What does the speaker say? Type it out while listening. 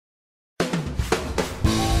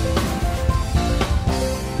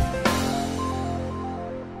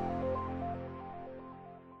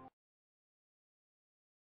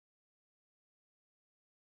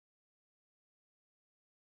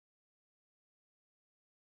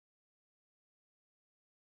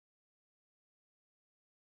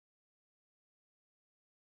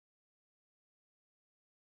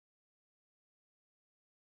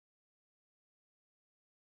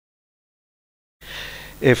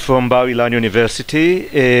from Bar-Ilan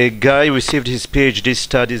University. Guy received his PhD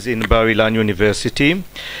studies in Bar-Ilan University.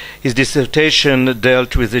 His dissertation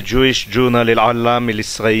dealt with the Jewish journal Al-Alam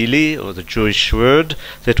al-Israeli, or the Jewish Word,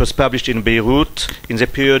 that was published in Beirut in the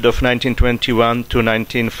period of 1921 to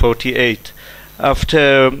 1948.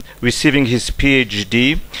 After receiving his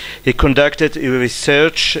PhD, he conducted a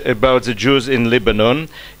research about the Jews in Lebanon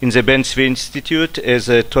in the Ben-Zvi Institute as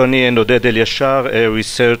a Tony and Oded Eliashar, a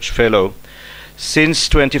research fellow. Since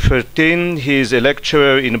 2013, he is a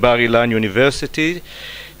lecturer in Bar-Ilan University.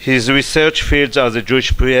 His research fields are the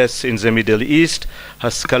Jewish press in the Middle East,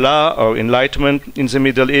 Haskalah or Enlightenment in the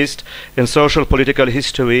Middle East, and social political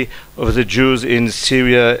history of the Jews in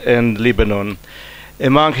Syria and Lebanon.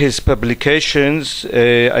 Among his publications,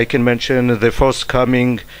 I can mention the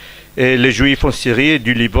forthcoming Les Juifs en Syrie et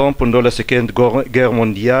du Liban pendant la Seconde Guerre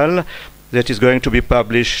mondiale, that is going to be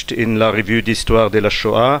published in La Revue d'Histoire de la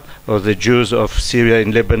Shoah, or the Jews of Syria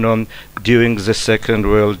and Lebanon during the Second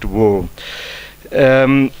World War.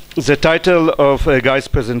 The title of Guy's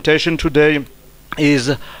presentation today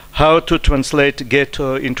is How to Translate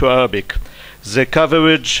Ghetto into Arabic, the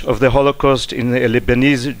coverage of the Holocaust in a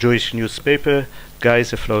Lebanese Jewish newspaper.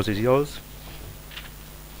 Guys, the floor is yours.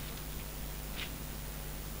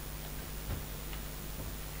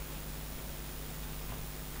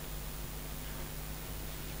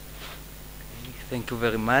 Thank you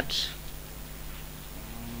very much.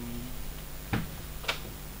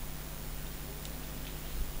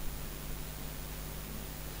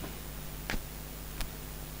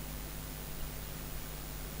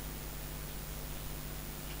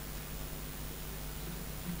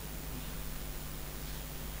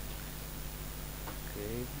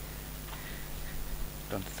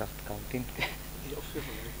 Don't start counting.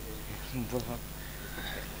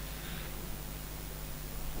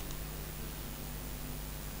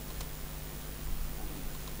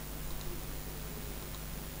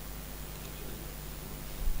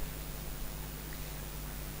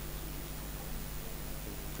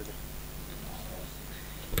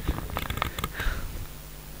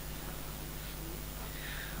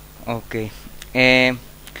 Okay.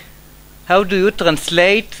 How do you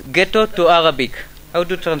translate Ghetto to Arabic? How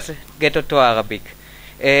to translate Ghetto to Arabic?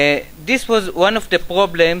 This was one of the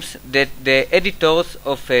problems that the editors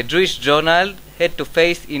of a Jewish journal had to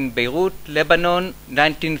face in Beirut, Lebanon,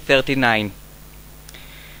 1939.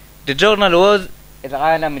 The journal was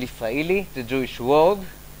Al-Alam al-Israeli, the Jewish World,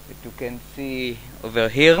 that you can see over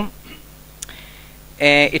here.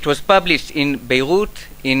 It was published in Beirut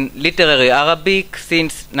in literary Arabic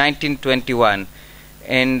since 1921,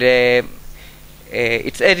 and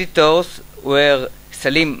its editors were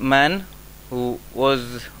Salim Man, who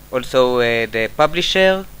was also the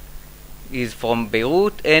publisher, is from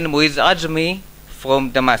Beirut, and Muiz Ajmi from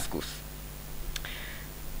Damascus.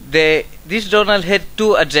 This journal had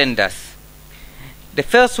two agendas. The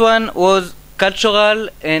first one was cultural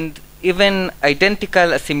and even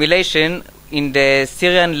identical assimilation in the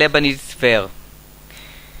Syrian-Lebanese sphere.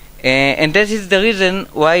 And that is the reason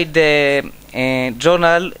why the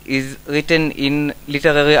journal is written in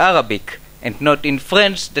literary Arabic and not in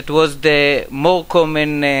French, that was the more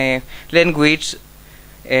common language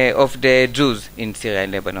of the Jews in Syria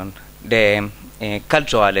and Lebanon, the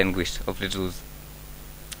cultural language of the Jews.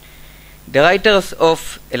 The writers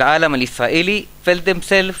of Al-Alam al-Israeli felt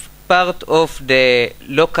themselves part of the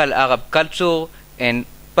local Arab culture and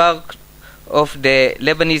part of the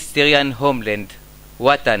Lebanese Syrian homeland,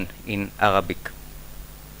 Watan in Arabic.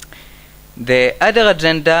 The other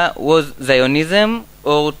agenda was Zionism,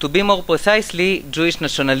 or to be more precisely, Jewish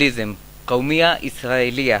nationalism, Qawmiya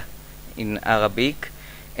Israeliya in Arabic,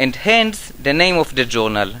 and hence the name of the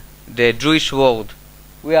journal, the Jewish World.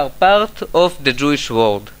 We are part of the Jewish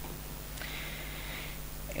world.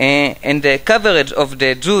 And the coverage of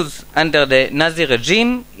the Jews under the Nazi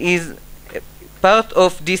regime is part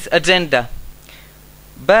of this agenda.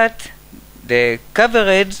 But the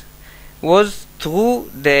coverage was through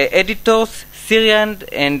the editor's Syrian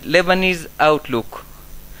and Lebanese outlook,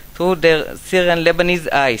 through their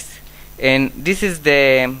Syrian-Lebanese eyes. And this is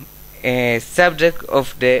the subject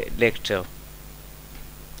of the lecture.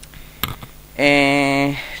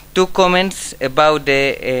 Two comments about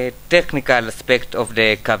the technical aspect of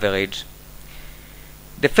the coverage.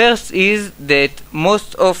 The first is that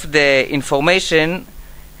most of the information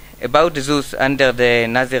about the Jews under the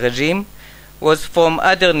Nazi regime was from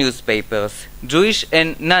other newspapers, Jewish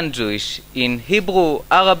and non-Jewish, in Hebrew,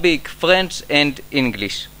 Arabic, French, and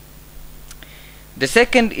English. The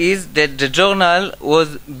second is that the journal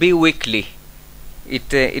was bi-weekly.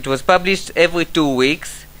 It was published every 2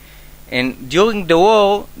 weeks, and during the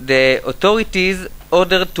war, the authorities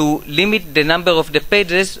order to limit the number of the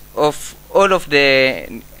pages of all of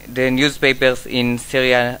the newspapers in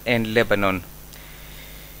Syria and Lebanon.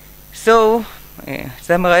 So,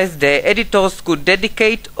 summarize, the editors could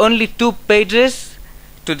dedicate only 2 pages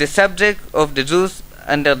to the subject of the Jews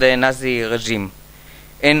under the Nazi regime.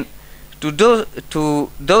 And to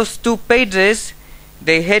those 2 pages,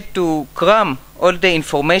 they had to cram all the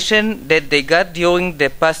information that they got during the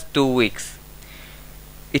past 2 weeks.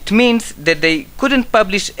 It means that they couldn't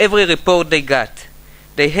publish every report they got.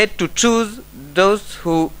 They had to choose those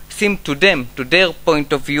who seemed to them, to their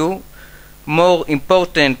point of view, more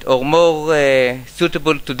important or more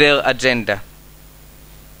suitable to their agenda.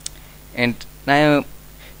 And now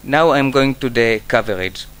I'm going to the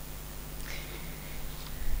coverage.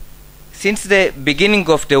 Since the beginning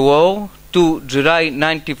of the war to July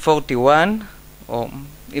 1941, or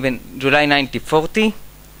even July 1940,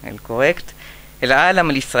 I'll correct, Eyal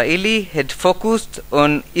al-Israeli had focused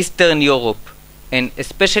on Eastern Europe, and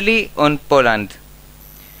especially on Poland.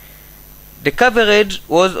 The coverage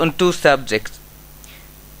was on 2 subjects.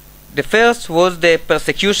 The first was the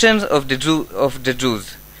persecutions of the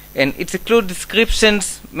Jews, and it includes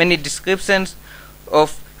descriptions, many descriptions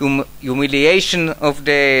of humiliation of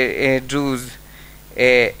the Jews,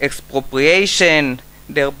 expropriation,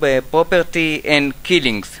 their property, and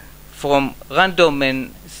killings, from random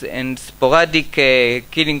and sporadic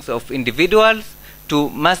killings of individuals to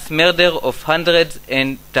mass murder of hundreds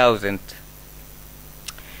and thousands.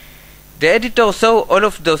 The editor saw all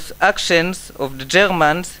of those actions of the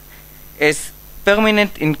Germans as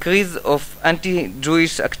permanent increase of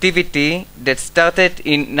anti-Jewish activity that started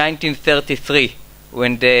in 1933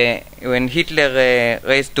 when Hitler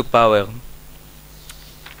raised to power.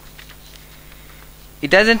 It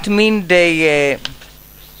doesn't mean they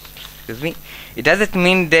it doesn't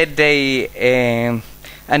mean that they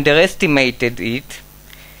underestimated it.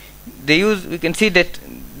 We can see that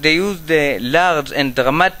they used the large and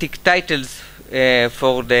dramatic titles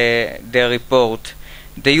for the report.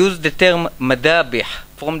 They used the term madabih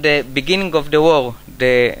from the beginning of the war,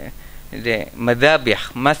 the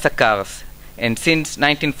madabih, massacres, and since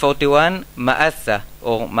 1941, ma'asa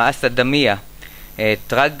or ma'asa damia,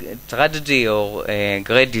 tragedy or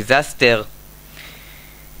great disaster.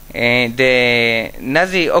 The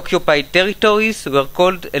Nazi-occupied territories were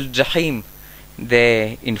called El-Jahim,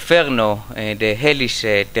 the inferno, the hellish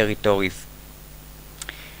territories.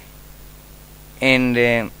 And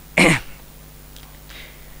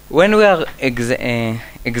when we are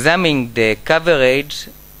examining the coverage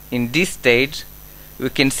in this stage, we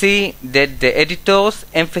can see that the editors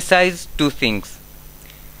emphasized 2 things.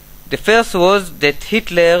 The first was that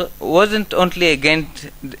Hitler wasn't only against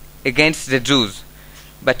the Jews,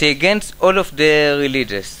 but against all of the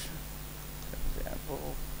religious.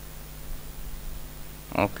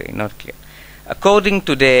 Okay, not clear. According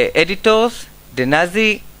to the editors, the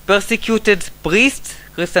Nazi persecuted priests,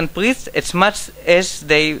 Christian priests, as much as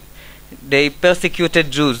they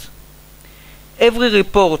persecuted Jews. Every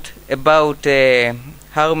report about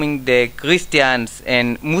harming the Christians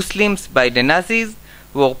and Muslims by the Nazis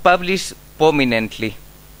were published prominently.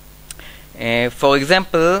 For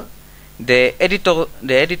example, the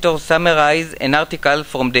editor summarized an article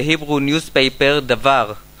from the Hebrew newspaper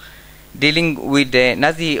Davar, dealing with the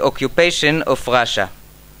Nazi occupation of Russia.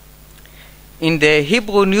 In the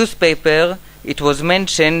Hebrew newspaper, it was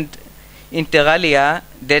mentioned inter alia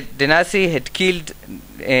that the Nazi had killed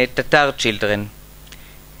Tatar children.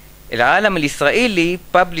 Eyal al-Israeli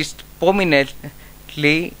published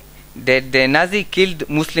prominently that the Nazi killed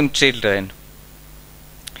Muslim children.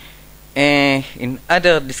 In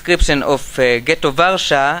other description of Ghetto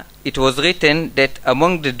Warsaw, it was written that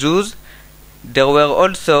among the Jews there were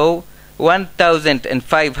also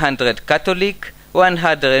 1,500 Catholic,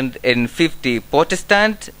 150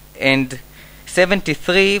 Protestant, and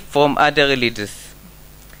 73 from other religions.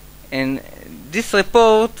 And this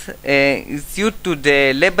report is due to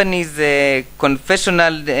the Lebanese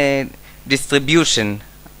confessional distribution,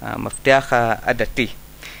 המפתח העדתי,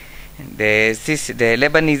 the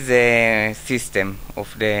Lebanese system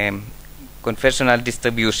of the confessional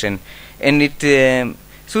distribution, and it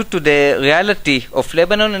due to the reality of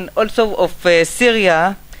Lebanon and also of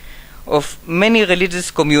Syria, of many religious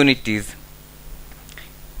communities.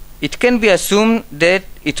 It can be assumed that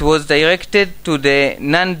it was directed to the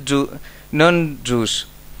non-Jews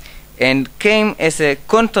and came as a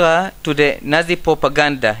contra to the Nazi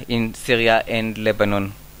propaganda in Syria and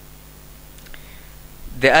Lebanon.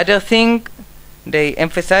 The other thing they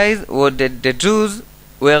emphasized was that the Jews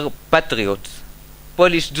were patriots.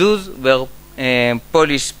 Polish Jews were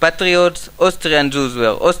Polish patriots, Austrian Jews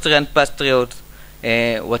were Austrian patriots,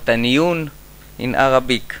 Wataniyun in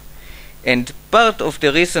Arabic. And part of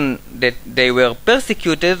the reason that they were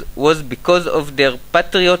persecuted was because of their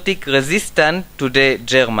patriotic resistance to the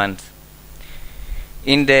Germans.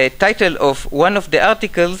 In the title of one of the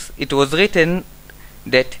articles, it was written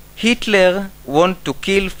that Hitler wanted to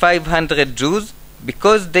kill 500 Jews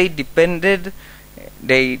because they defended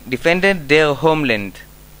their homeland.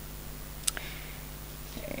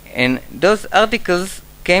 And those articles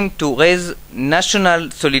came to raise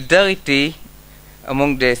national solidarity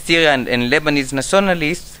among the Syrian and Lebanese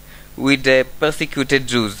nationalists with the persecuted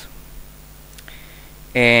Jews.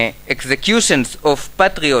 Executions of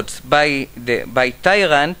patriots by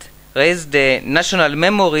tyrant raised the national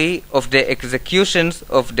memory of the executions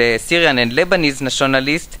of the Syrian and Lebanese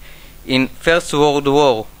nationalists in First World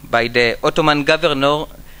War by the Ottoman governor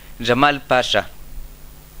Jamal Pasha.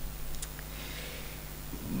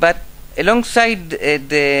 But alongside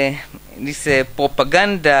this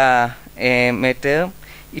propaganda matter,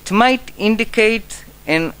 it might indicate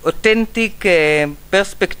an authentic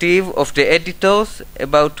perspective of the editors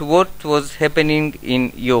about what was happening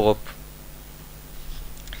in Europe.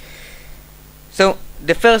 So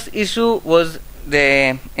the first issue was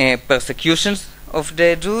the persecutions of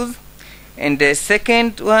the Jews, and the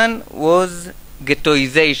second one was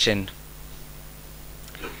ghettoization.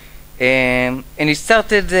 And it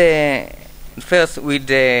started first with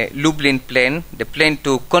the Lublin plan, the plan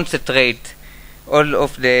to concentrate all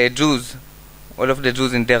of the Jews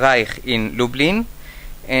in the Reich in Lublin.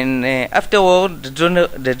 And afterward,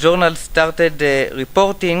 the journal started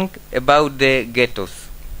reporting about the ghettos.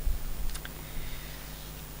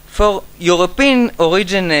 For European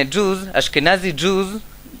origin Jews, Ashkenazi Jews,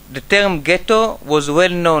 the term ghetto was well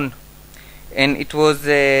known, and it was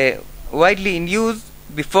widely in use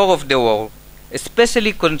before of the war,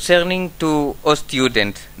 especially concerning to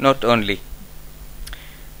Ostjugend, not only.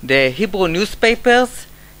 The Hebrew newspapers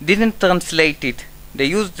didn't translate it. They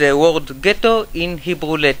used the word ghetto in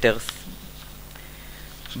Hebrew letters.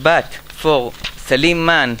 But for Salim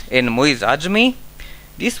Man and Moiz Ajmi,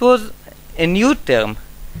 this was a new term.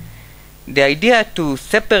 The idea to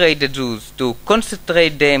separate the Jews, to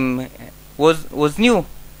concentrate them, was new,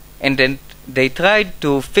 and then they tried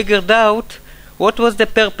to figure out what was the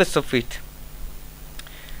purpose of it.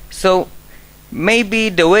 So maybe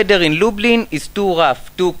the weather in Lublin is too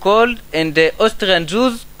rough, too cold, and the Austrian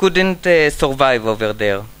Jews couldn't survive over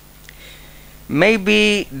there.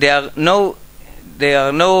 Maybe there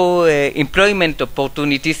are no employment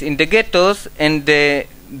opportunities in the ghettos, and the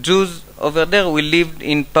Jews over there will live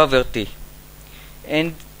in poverty.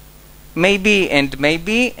 And maybe,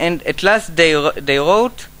 and at last they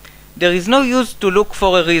wrote, there is no use to look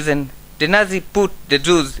for a reason. The Nazi put the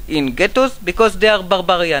Jews in ghettos because they are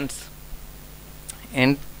barbarians.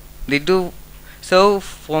 And they do so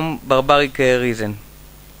from barbaric reason.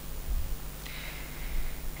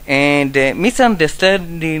 And the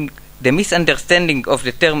misunderstanding of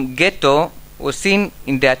the term ghetto was seen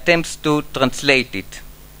in the attempts to translate it.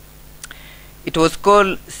 It was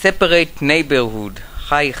called separate neighborhood,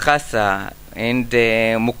 Chai Chasa, and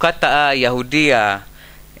Mukata'a Yahudiya,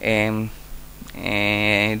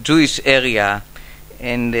 Jewish area,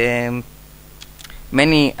 and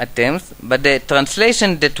many attempts, but the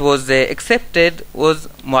translation that was accepted was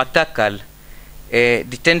Mu'takal, a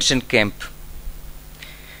detention camp.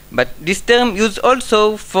 But this term used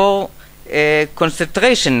also for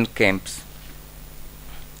concentration camps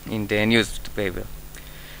in the newspaper.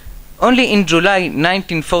 Only in July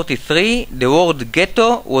 1943, the word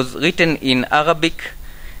ghetto was written in Arabic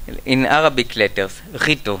letters,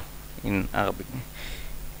 Ghetto in Arabic,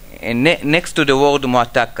 and next to the word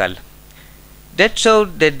Mu'takal. That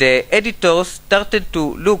showed that the editors started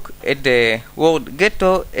to look at the word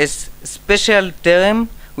ghetto as special term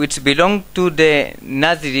which belonged to the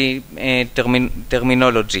Nazi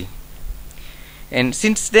terminology. And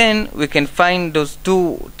since then, we can find those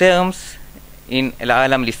two terms in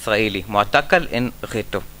Al-Alam Al-Israeli, Mu'takal and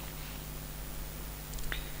Ghetto.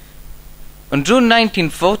 On June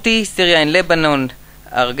 1940, Syria and Lebanon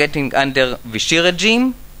are getting under Vichy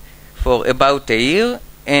regime for about a year,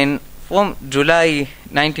 and from July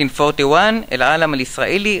 1941, Al-Alam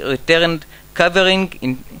Al-Israeli returned covering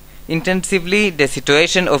intensively the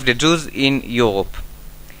situation of the Jews in Europe.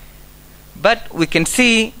 But we can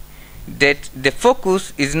see that the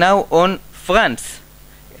focus is now on France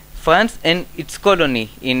and its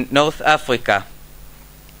colony in North Africa.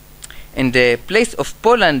 And the place of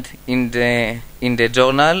Poland in the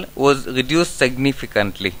journal was reduced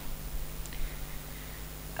significantly.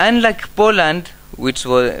 Unlike Poland, which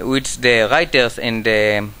the writers and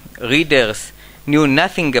the readers knew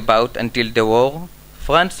nothing about until the war,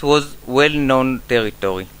 France was well-known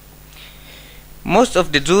territory. Most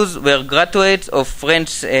of the Jews were graduates of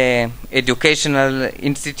French educational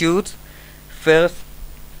institutes, first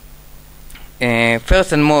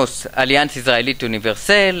and most Alliance Israélite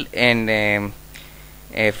Universelle and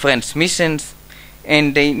French missions,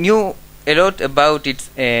 and they knew a lot about its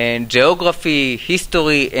geography,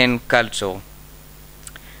 history, and culture.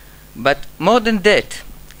 But more than that,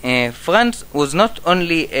 France was not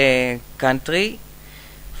only a country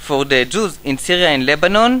for the Jews in Syria and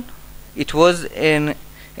Lebanon, it was an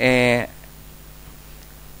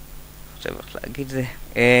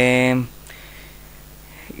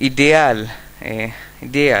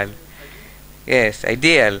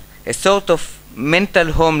ideal, a sort of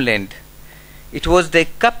mental homeland. It was the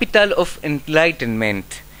capital of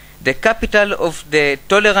enlightenment, the capital of the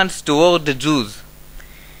tolerance toward the Jews.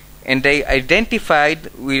 And they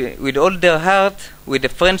identified with all their heart with the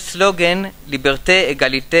French slogan, Liberté,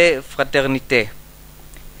 Égalité, Fraternité.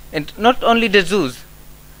 And not only the Jews.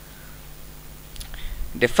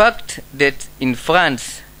 The fact that in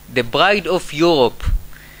France, the bride of Europe,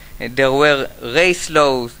 there were race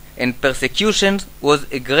laws and persecutions was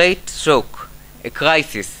a great shock, a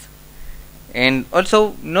crisis. And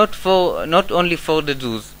also not only for the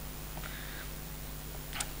Jews.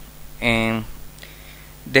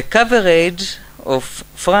 The coverage of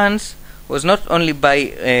France was not only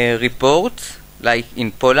by reports, like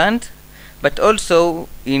in Poland, but also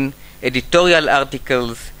in editorial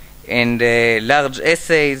articles and large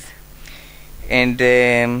essays, and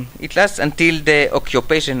it lasts until the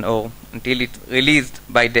occupation, or until it released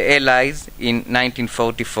by the Allies in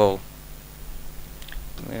 1944.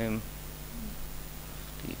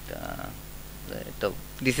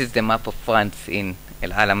 This is the map of France in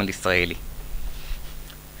Al-Alam al-Israeli.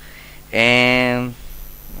 The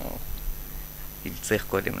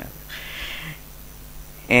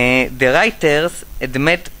writers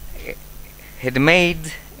had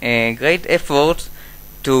made great efforts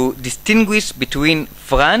to distinguish between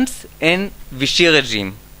France and Vichy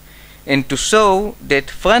regime, and to show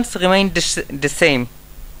that France remained the same.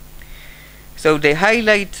 So they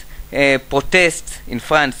highlight protests in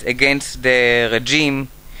France against the regime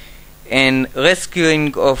and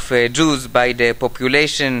rescuing of Jews by the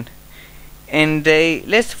population, and they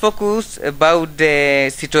less focus about the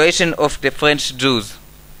situation of the French Jews,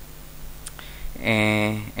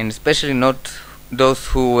 and especially not those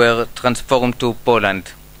who were transformed to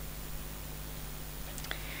Poland.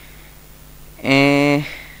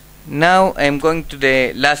 Now I'm going to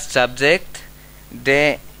the last subject,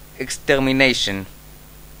 the extermination.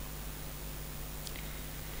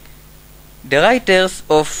 The writers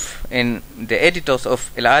of and the editors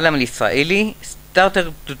of Al-Alam al-Israeli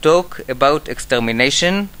started to talk about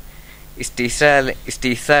extermination, istisal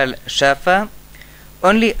shafa,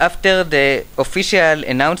 only after the official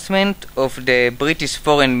announcement of the British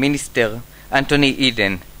Foreign Minister Anthony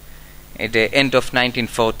Eden at the end of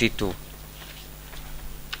 1942.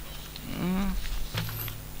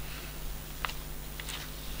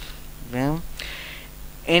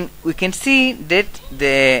 And we can see that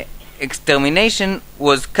the extermination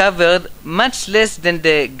was covered much less than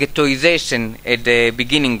the ghettoization at the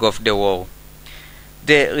beginning of the war.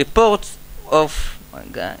 The reports of,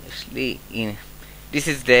 this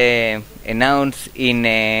is the announced in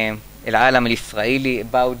Al-Alam al-Israeli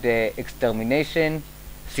about the extermination.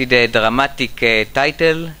 See the dramatic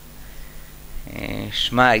title,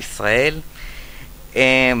 Shema Israel.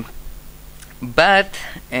 But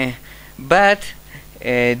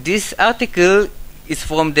this article is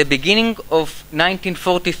from the beginning of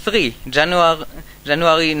 1943, January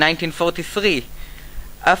 1943,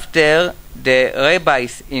 after the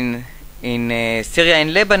rabbis in Syria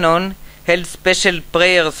and Lebanon held special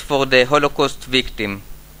prayers for the Holocaust victim.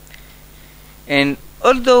 And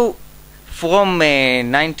although from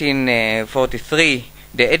 1943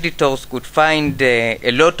 the editors could find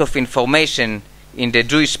a lot of information in the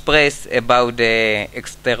Jewish press about the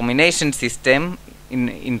extermination system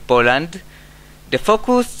in Poland, the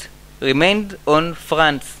focus remained on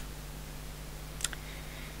France.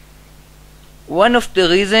 One of the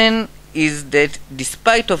reasons is that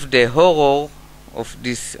despite of the horror of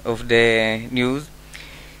the news,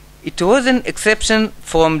 it was an exception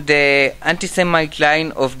from the anti-Semite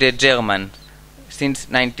line of the Germans since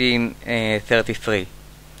 1933.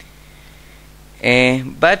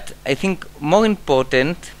 But I think more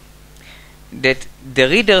important that the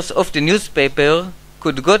readers of the newspaper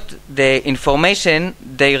could get the information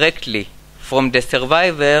directly from the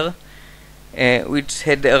survivor which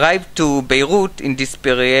had arrived to Beirut in this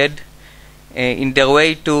period in their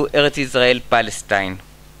way to Eretz Israel, Palestine.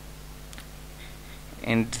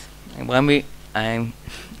 And I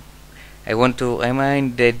want to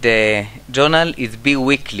remind that the journal is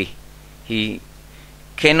bi-weekly. He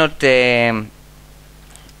cannot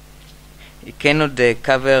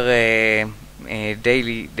cover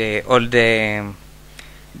daily all the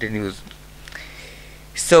news.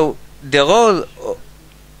 So the role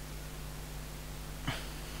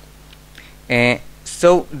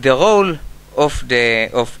of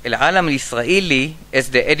Al-Alam Al-Israeli, as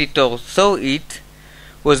the editor saw it,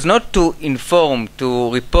 was not to inform,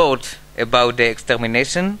 to report about the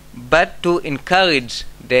extermination, but to encourage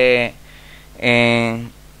the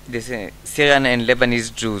Syrian and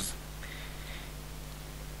Lebanese Jews.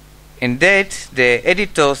 And that the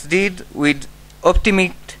editors did with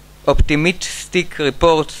optimistic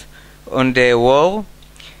reports on the war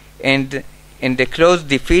and the close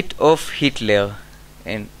defeat of Hitler.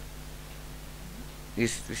 And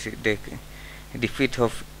this is the defeat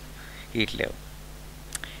of Hitler.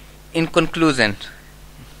 In conclusion,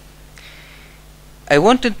 I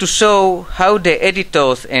wanted to show how the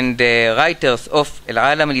editors and the writers of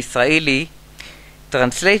Al-Alam Al-Israeli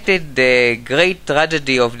translated the great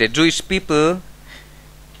tragedy of the Jewish people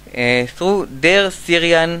through their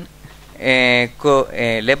Syrian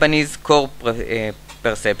Lebanese core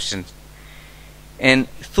perceptions. And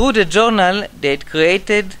through the journal, they had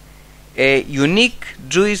created a unique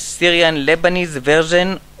Jewish Syrian Lebanese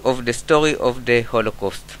version of the story of the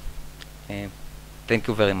Holocaust. Thank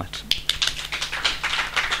you very much.